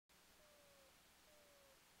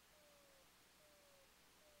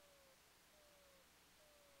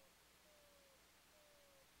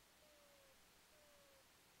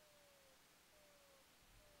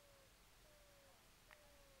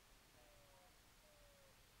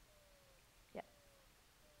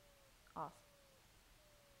toss.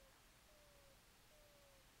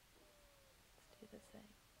 Let's do the same.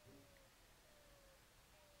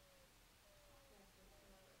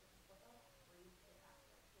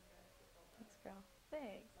 Thanks, girl.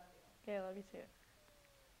 Thanks. Okay, I love you too.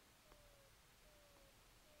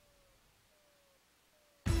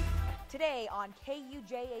 Today on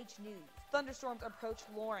KUJH News, thunderstorms approach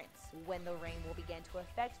Lawrence, when the rain will begin to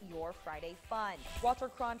affect your Friday fun. Walter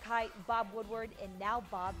Cronkite, Bob Woodward, and now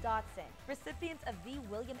Bob Dotson, recipients of the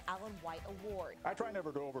William Allen White Award. I try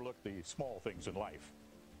never to overlook the small things in life.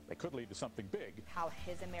 They could lead to something big. How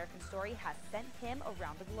his American story has sent him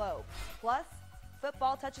around the globe. Plus,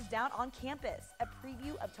 football touches down on campus, a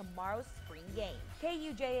preview of tomorrow's spring game.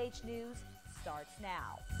 KUJH News starts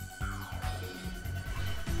now.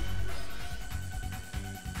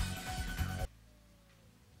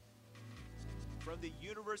 From the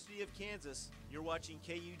University of Kansas, you're watching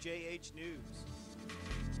KUJH News.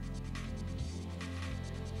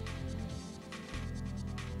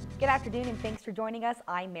 Good afternoon and thanks for joining us.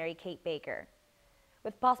 I'm Mary Kate Baker.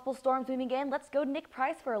 With possible storms moving in, let's go to Nick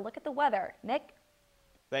Price for a look at the weather. Nick?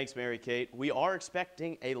 Thanks, Mary Kate. We are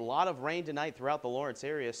expecting a lot of rain tonight throughout the Lawrence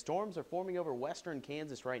area. Storms are forming over western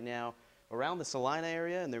Kansas right now, around the Salina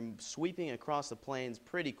area, and they're sweeping across the plains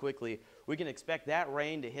pretty quickly. We can expect that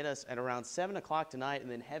rain to hit us at around 7 o'clock tonight, and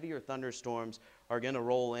then heavier thunderstorms are going to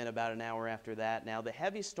roll in about an hour after that. Now, the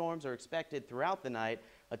heavy storms are expected throughout the night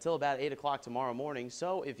until about 8 o'clock tomorrow morning,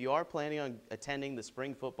 so if you are planning on attending the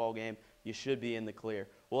spring football game, you should be in the clear.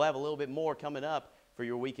 We'll have a little bit more coming up for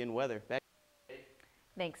your weekend weather.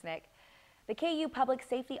 Thanks, Nick. The KU Public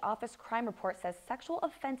Safety Office crime report says sexual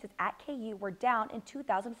offenses at KU were down in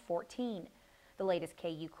 2014. The latest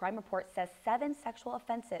KU crime report says 7 sexual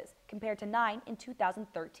offenses compared to 9 in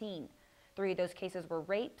 2013. 3 of those cases were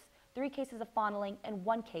rapes, 3 cases of fondling, and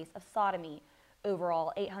 1 case of sodomy.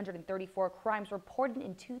 Overall, 834 crimes reported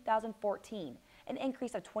in 2014, an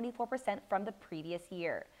increase of 24% from the previous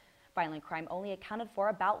year. Violent crime only accounted for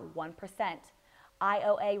about 1%.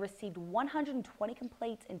 IOA received 120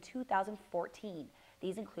 complaints in 2014.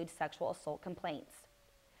 These include sexual assault complaints.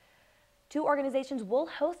 2 organizations will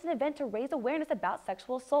host an event to raise awareness about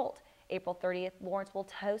sexual assault. April 30th, Lawrence will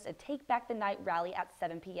host a Take Back the Night rally at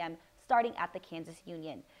 7 p.m. starting at the Kansas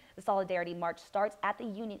Union. The Solidarity March starts at the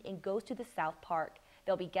Union and goes to the South Park.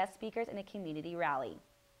 There'll be guest speakers and a community rally.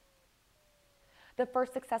 The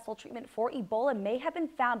first successful treatment for Ebola may have been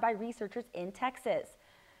found by researchers in Texas.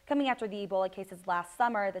 Coming after the Ebola cases last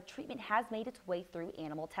summer, the treatment has made its way through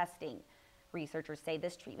animal testing. Researchers say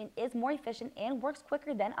this treatment is more efficient and works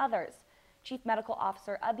quicker than others. Chief Medical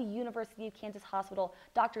Officer of the University of Kansas Hospital,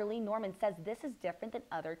 Dr. Lee Norman, says this is different than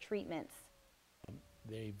other treatments.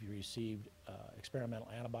 They've received experimental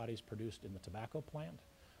antibodies produced in the tobacco plant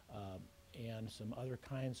and some other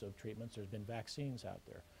kinds of treatments. There's been vaccines out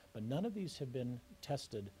there, but none of these have been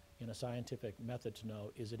tested in a scientific method to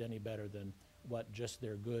know is it any better than what just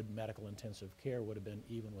their good medical intensive care would have been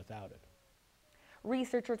even without it.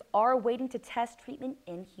 Researchers are waiting to test treatment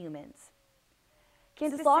in humans.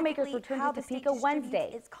 Kansas lawmakers returned to Topeka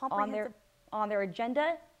Wednesday. On their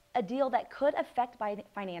agenda, a deal that could affect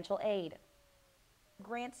financial aid.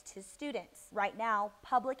 Grants to students. Right now,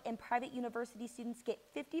 public and private university students get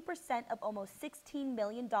 50% of almost $16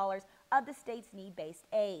 million of the state's need-based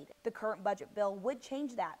aid. The current budget bill would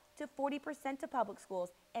change that to 40% to public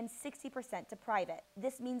schools and 60% to private.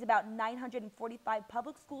 This means about 945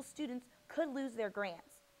 public school students could lose their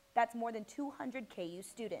grants. That's more than 200 KU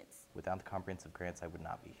students. Without the comprehensive grants, I would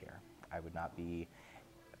not be here. I would not be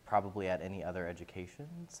probably at any other education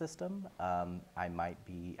system. I might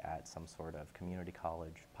be at some sort of community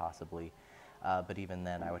college, possibly, but even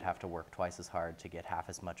then I would have to work twice as hard to get half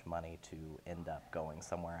as much money to end up going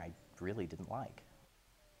somewhere I really didn't like.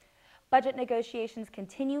 Budget negotiations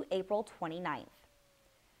continue April 29th.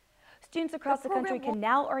 Students across the country can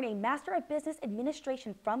now earn a Master of Business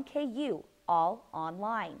Administration from KU, all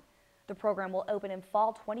online. The program will open in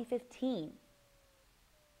fall 2015.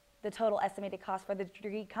 The total estimated cost for the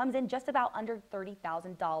degree comes in just about under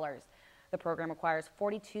 $30,000. The program requires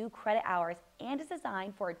 42 credit hours and is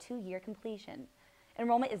designed for a 2-year completion.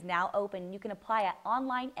 Enrollment is now open. You can apply at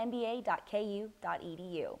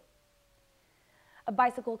onlinemba.ku.edu. A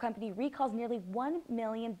bicycle company recalls nearly 1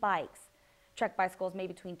 million bikes. Trek bicycles made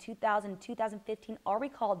between 2000 and 2015 are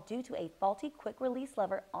recalled due to a faulty quick-release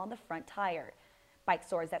lever on the front tire. Bike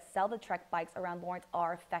stores that sell the Trek bikes around Lawrence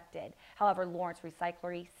are affected. However, Lawrence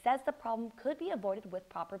Recyclery says the problem could be avoided with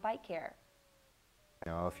proper bike care.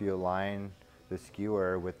 You know, if you align the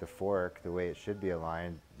skewer with the fork the way it should be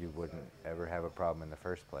aligned, you wouldn't ever have a problem in the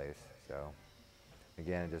first place. So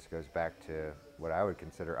Again, it just goes back to what I would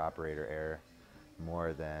consider operator error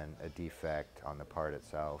more than a defect on the part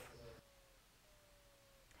itself.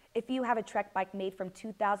 If you have a Trek bike made from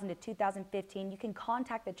 2000 to 2015, you can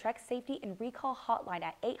contact the Trek Safety and Recall Hotline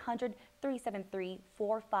at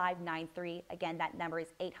 800-373-4593. Again, that number is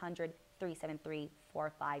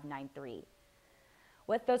 800-373-4593.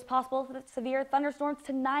 With those possible severe thunderstorms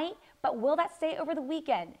tonight, but will that stay over the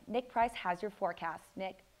weekend? Nick Price has your forecast.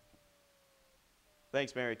 Nick.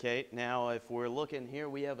 Thanks, Mary Kate. Now, if we're looking here,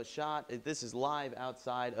 we have a shot. This is live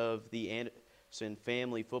outside of the Anderson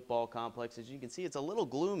Family Football Complex. As you can see, it's a little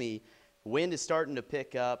gloomy. Wind is starting to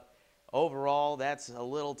pick up. Overall, that's a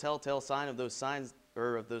little telltale sign of those signs,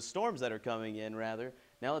 or of those storms that are coming in, rather.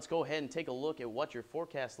 Now, let's go ahead and take a look at what your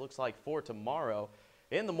forecast looks like for tomorrow.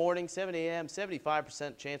 In the morning, 7 a.m.,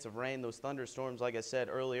 75% chance of rain. Those thunderstorms, like I said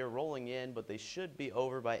earlier, rolling in, but they should be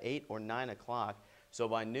over by 8 or 9 o'clock. So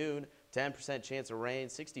by noon, 10% chance of rain,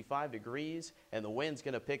 65 degrees, and the wind's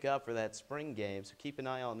going to pick up for that spring game. So keep an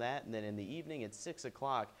eye on that. And then in the evening at 6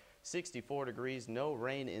 o'clock, 64 degrees, no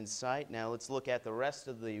rain in sight. Now let's look at the rest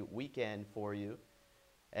of the weekend for you.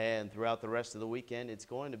 And throughout the rest of the weekend, it's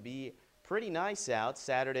going to be pretty nice out.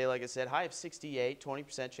 Saturday, like I said, high of 68,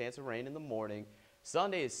 20% chance of rain in the morning.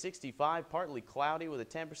 Sunday is 65, partly cloudy with a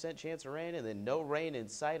 10% chance of rain, and then no rain in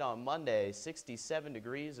sight on Monday, 67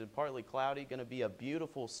 degrees and partly cloudy. Going to be a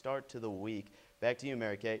beautiful start to the week. Back to you,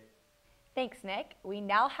 Mary Kate. Thanks, Nick. We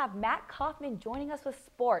now have Matt Kaufman joining us with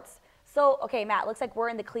sports. So, okay, Matt, looks like we're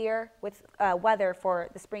in the clear with weather for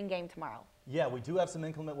the spring game tomorrow. Yeah, we do have some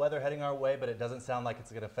inclement weather heading our way, but it doesn't sound like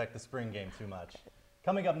it's going to affect the spring game too much.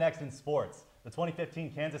 Coming up next in sports, the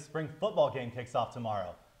 2015 Kansas spring football game kicks off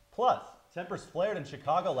tomorrow. Plus, tempers flared in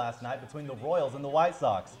Chicago last night between the Royals and the White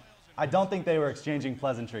Sox. I don't think they were exchanging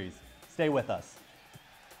pleasantries. Stay with us.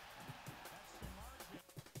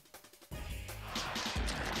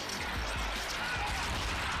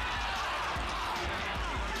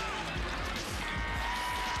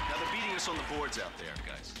 Now they're beating us on the boards out there,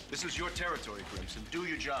 guys. This is your territory, Grimson. Do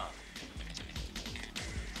your job.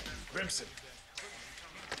 Grimson.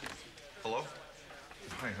 Hello?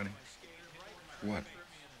 Hi, honey. What?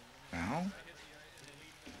 Now?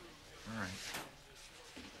 All right.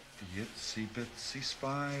 The itsy bitsy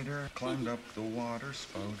spider climbed up the water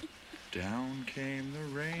spout. Down came the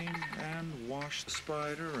rain and washed the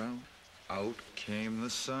spider out. Out came the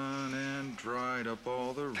sun and dried up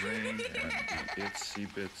all the rain. And the itsy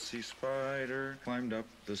bitsy spider climbed up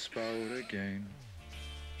the spout again.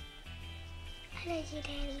 I love you,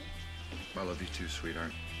 Daddy. I love you too,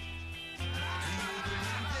 sweetheart.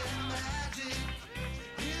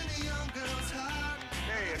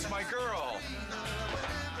 Hey, it's my girl.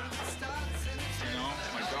 You know,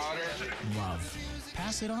 my daughter. Love.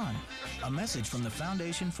 Pass it on. A message from the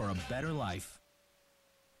Foundation for a Better Life.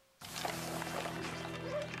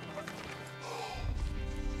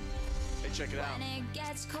 Hey, check it out. When it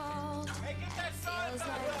gets cold, feels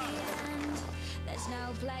like the end. There's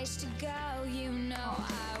no place to go, you know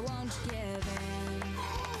I won't give in.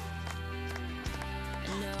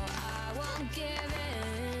 No, I won't give in.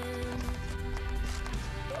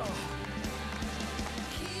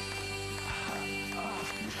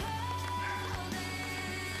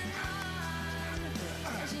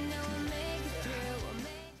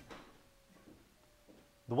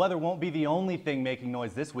 The weather won't be the only thing making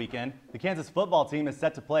noise this weekend. The Kansas football team is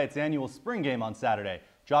set to play its annual spring game on Saturday.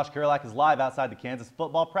 Josh Kurlak is live outside the Kansas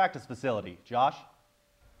football practice facility. Josh?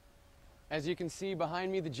 As you can see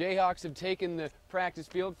behind me, the Jayhawks have taken the practice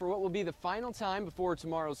field for what will be the final time before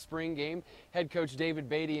tomorrow's spring game. Head coach David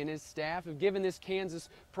Beatty and his staff have given this Kansas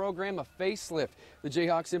program a facelift. The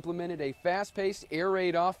Jayhawks implemented a fast-paced air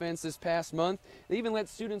raid offense this past month. They even let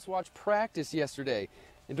students watch practice yesterday.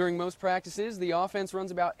 And during most practices, the offense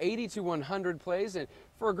runs about 80 to 100 plays. And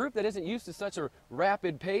for a group that isn't used to such a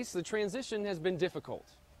rapid pace, the transition has been difficult.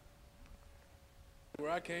 Where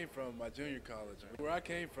I came from, my junior college,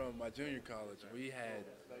 we had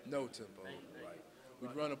no tempo. Like,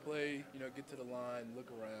 we'd run a play, get to the line, look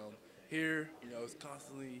around. Here, it's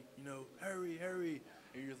constantly, hurry, hurry.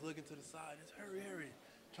 And you're just looking to the side, it's hurry, hurry.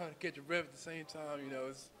 Trying to catch your breath at the same time,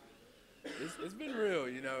 it's been real,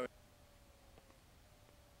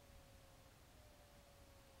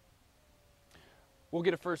 We'll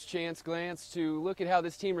get a first chance glance to look at how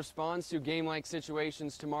this team responds to game-like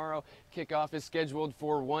situations tomorrow. Kickoff is scheduled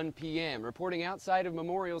for 1 p.m. Reporting outside of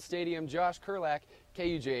Memorial Stadium, Josh Kurlak,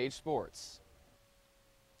 KUJH Sports.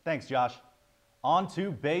 Thanks, Josh. On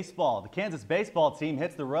to baseball. The Kansas baseball team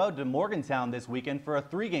hits the road to Morgantown this weekend for a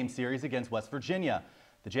 3-game series against West Virginia.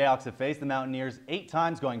 The Jayhawks have faced the Mountaineers 8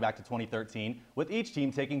 times going back to 2013, with each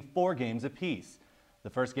team taking 4 games apiece. The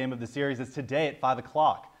first game of the series is today at 5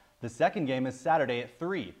 o'clock. The second game is Saturday at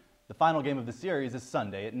 3. The final game of the series is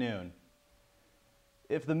Sunday at noon.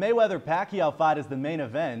 If the Mayweather-Pacquiao fight is the main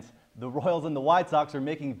event, the Royals and the White Sox are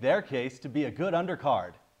making their case to be a good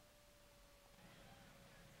undercard.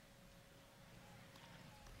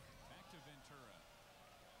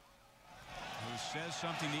 Who says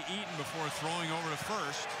something to Eaton before throwing over to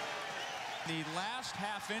first. The last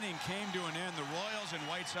half inning came to an end. The Royals and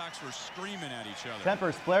White Sox were screaming at each other.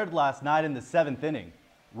 Tempers flared last night in the 7th inning.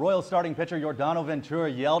 Royals starting pitcher Yordano Ventura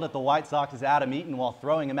yelled at the White Sox's Adam Eaton while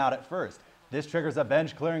throwing him out at first. This triggers a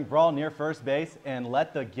bench-clearing brawl near first base and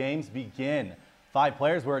let the games begin. 5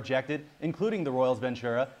 players were ejected, including the Royals'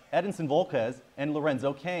 Ventura, Edinson Volquez, and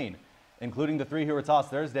Lorenzo Cain. Including the 3 who were tossed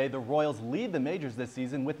Thursday, the Royals lead the majors this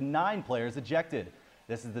season with 9 players ejected.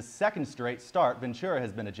 This is the second straight start Ventura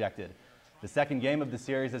has been ejected. The second game of the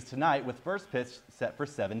series is tonight with first pitch set for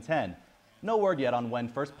 7:10. No word yet on when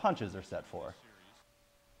first punches are set for.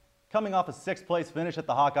 Coming off a 6th-place finish at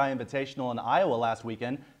the Hawkeye Invitational in Iowa last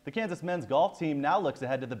weekend, the Kansas men's golf team now looks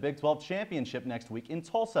ahead to the Big 12 Championship next week in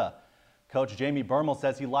Tulsa. Coach Jamie Bermel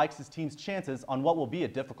says he likes his team's chances on what will be a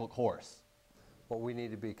difficult course. What we need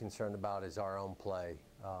to be concerned about is our own play.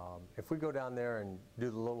 If we go down there and do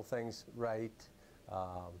the little things right,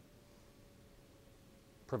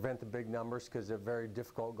 prevent the big numbers because they're a very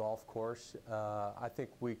difficult golf course, I think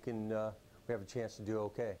we have a chance to do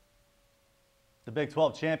okay. The Big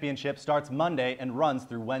 12 Championship starts Monday and runs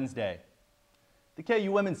through Wednesday. The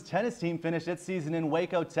KU women's tennis team finished its season in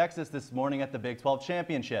Waco, Texas this morning at the Big 12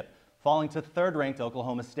 Championship, falling to 3rd-ranked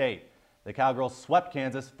Oklahoma State. The Cowgirls swept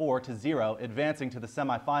Kansas 4-0, advancing to the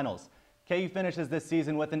semifinals. KU finishes this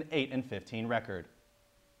season with an 8-15 record.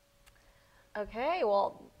 Okay,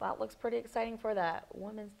 well, that looks pretty exciting for that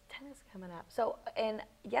women's tennis coming up. So, and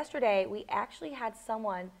yesterday we actually had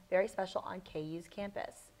someone very special on KU's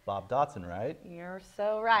campus. Bob Dotson, right? You're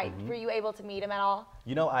so right. Were you able to meet him at all?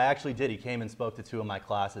 You know, I actually did. He came and spoke to 2 of my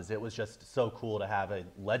classes. It was just so cool to have a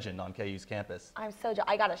legend on KU's campus. I'm so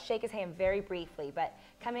I got to shake his hand very briefly, but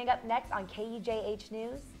coming up next on KUJH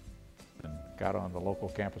News. And got on the local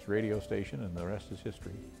campus radio station, and the rest is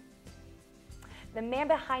history. The man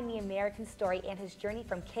behind the American story and his journey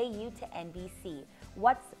from KU to NBC.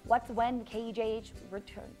 What's when KUJH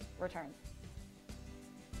returns?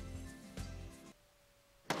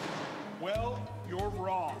 Well, you're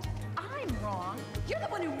wrong. I'm wrong. You're the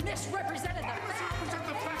one who misrepresented the facts. Misrepresent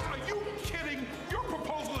the facts? Are you kidding? Your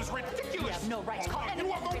proposal is ridiculous. You have no right to call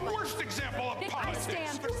You are the worst example of politics. I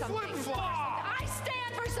stand for something. Flip-flop. I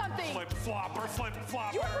stand for something. Flip-flopper,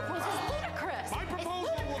 flip-flopper. Your proposal is ludicrous. My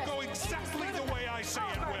proposal will go exactly the way I say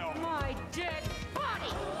it will. My dead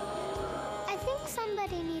body. I think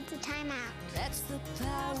somebody needs a timeout. That's the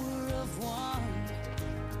power of one.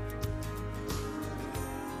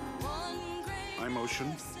 I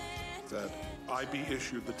motion that I be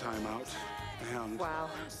issued the timeout, and... Wow,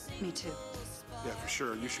 me too. Yeah, for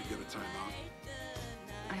sure, you should get a timeout.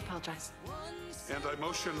 I apologize. And I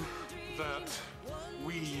motion that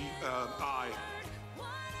I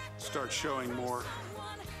start showing more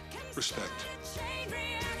respect.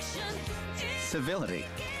 Civility.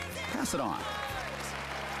 Pass it on.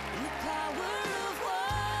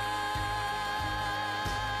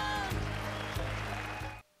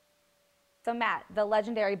 So Matt, the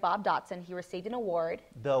legendary Bob Dotson, he received an award.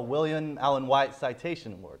 The William Allen White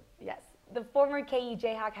Citation Award. Yes. The former KU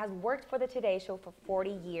Jayhawk has worked for the Today Show for 40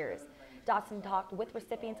 years. Dotson talked with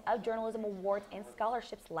recipients of journalism awards and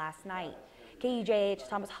scholarships last night. KUJH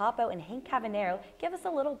Thomas Hoppo and Hank Cavanero give us a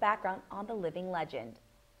little background on the living legend.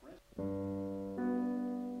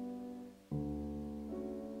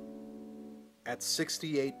 At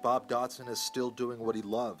 68, Bob Dotson is still doing what he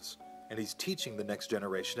loves, and he's teaching the next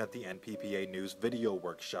generation at the NPPA News Video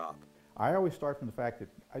Workshop. I always start from the fact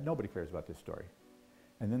that nobody cares about this story.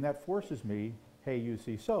 And then that forces me, hey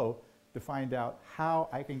UC So, to find out how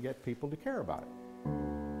I can get people to care about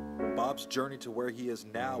it. Bob's journey to where he is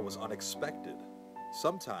now was unexpected.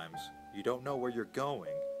 Sometimes you don't know where you're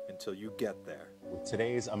going until you get there. With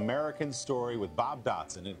today's American story with Bob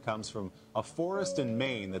Dotson, it comes from a forest in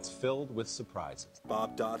Maine that's filled with surprises.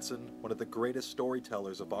 Bob Dotson, one of the greatest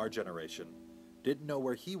storytellers of our generation, didn't know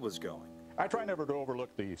where he was going. I try never to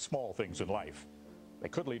overlook the small things in life. They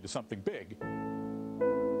could lead to something big.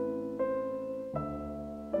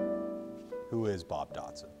 Who is Bob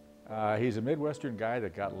Dotson? He's a Midwestern guy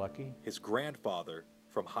that got lucky. His grandfather,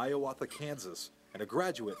 from Hiawatha, Kansas, and a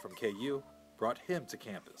graduate from KU, brought him to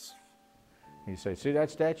campus. He said, see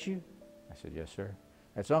that statue? I said, yes, sir.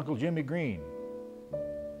 That's Uncle Jimmy Green.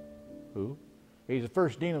 Who? He's the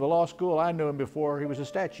first dean of the law school. I knew him before he was a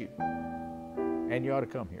statue. and you ought to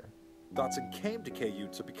come here. Dotson came to KU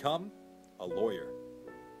to become a lawyer.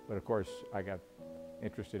 But of course, I got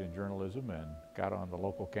interested in journalism and got on the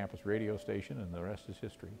local campus radio station, and the rest is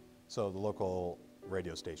history. So the local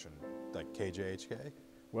radio station, like KJHK?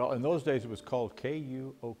 Well, in those days it was called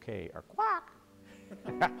KUOK, or Quack.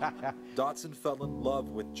 Dotson fell in love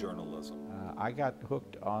with journalism. I got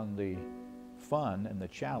hooked on the fun and the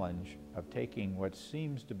challenge of taking what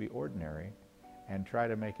seems to be ordinary and try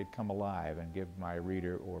to make it come alive and give my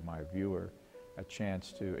reader or my viewer a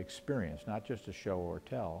chance to experience, not just to show or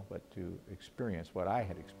tell, but to experience what I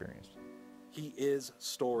had experienced. He is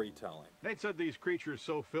storytelling. Nate said these creatures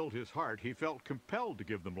so filled his heart, he felt compelled to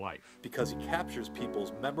give them life. Because he captures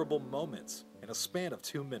people's memorable moments in a span of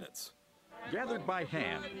 2 minutes. Gathered by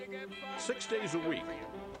hand, 6 days a week,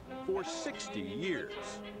 for 60 years.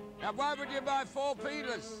 Now, why would you buy 4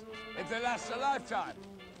 Peters if they last a lifetime?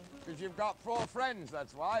 Because you've got 4 friends,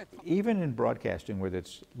 that's why. Even in broadcasting where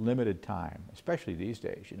it's limited time, especially these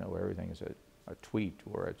days, you know, where everything is a tweet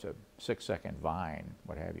or it's a 6-second vine,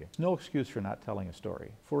 what have you. It's no excuse for not telling a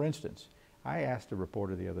story. For instance, I asked a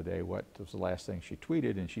reporter the other day what was the last thing she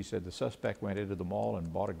tweeted, and she said the suspect went into the mall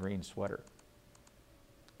and bought a green sweater.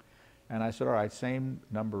 And I said, all right, same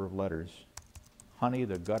number of letters. Honey,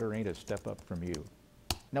 the gutter ain't a step up from you.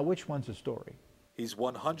 Now, which one's a story? He's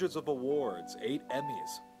won hundreds of awards, 8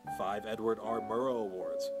 Emmys, 5 Edward R. Murrow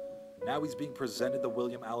Awards. Now he's being presented the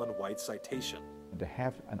William Allen White Citation. And to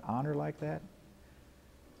have an honor like that,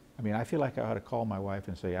 I mean, I feel like I ought to call my wife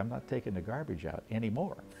and say, I'm not taking the garbage out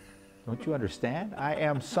anymore. Don't you understand? I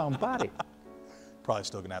am somebody. Probably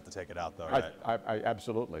still gonna have to take it out though, right? I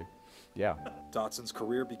absolutely, yeah. Dotson's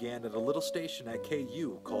career began at a little station at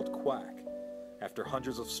KU called Quack. After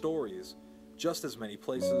hundreds of stories, just as many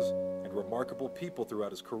places, and remarkable people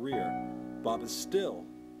throughout his career, Bob is still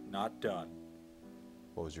not done.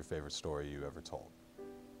 What was your favorite story you ever told?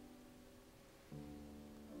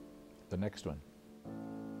 The next one.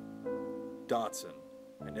 Dotson,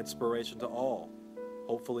 an inspiration to all.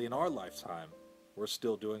 Hopefully in our lifetime, we're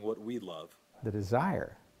still doing what we love. The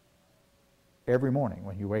desire every morning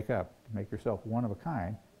when you wake up to make yourself one of a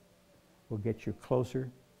kind will get you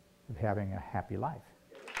closer to having a happy life.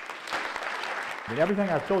 I mean, everything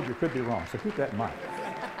I've told you could be wrong, so keep that in mind.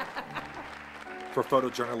 For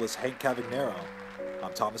photojournalist Hank Cavagnaro,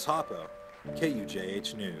 I'm Thomas Hoppo,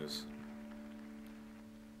 KUJH News.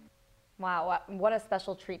 Wow, what a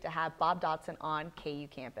special treat to have Bob Dotson on KU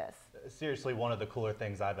campus. Seriously, one of the cooler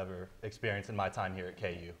things I've ever experienced in my time here at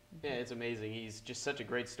KU. Yeah, it's amazing. He's just such a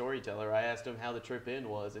great storyteller. I asked him how the trip in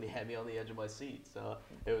was, and he had me on the edge of my seat. So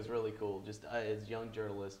it was really cool. Just as a young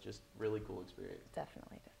journalist, just really cool experience.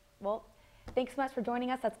 Definitely. Well, thanks so much for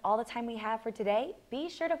joining us. That's all the time we have for today. Be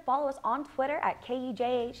sure to follow us on Twitter at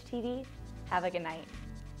KUJH-TV. Have a good night.